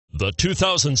The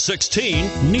 2016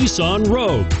 Nissan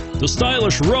Rogue. The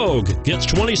stylish Rogue gets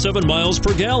 27 miles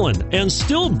per gallon and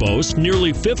still boasts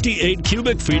nearly 58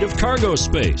 cubic feet of cargo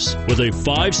space. With a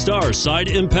 5-star side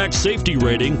impact safety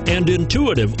rating and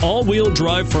intuitive all-wheel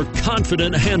drive for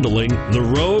confident handling, the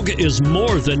Rogue is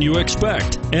more than you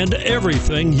expect and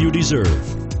everything you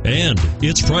deserve. And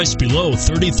it's priced below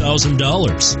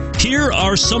 $30,000. Here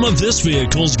are some of this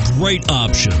vehicle's great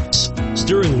options: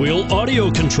 steering wheel audio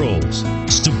controls,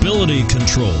 stability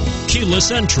control,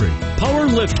 keyless entry, power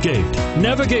liftgate,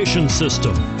 navigation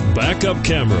system, backup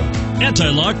camera,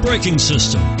 anti-lock braking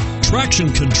system,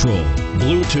 traction control,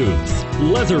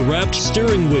 Bluetooth, leather-wrapped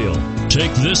steering wheel.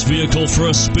 Take this vehicle for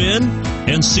a spin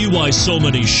and see why so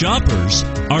many shoppers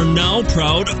are now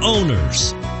proud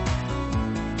owners.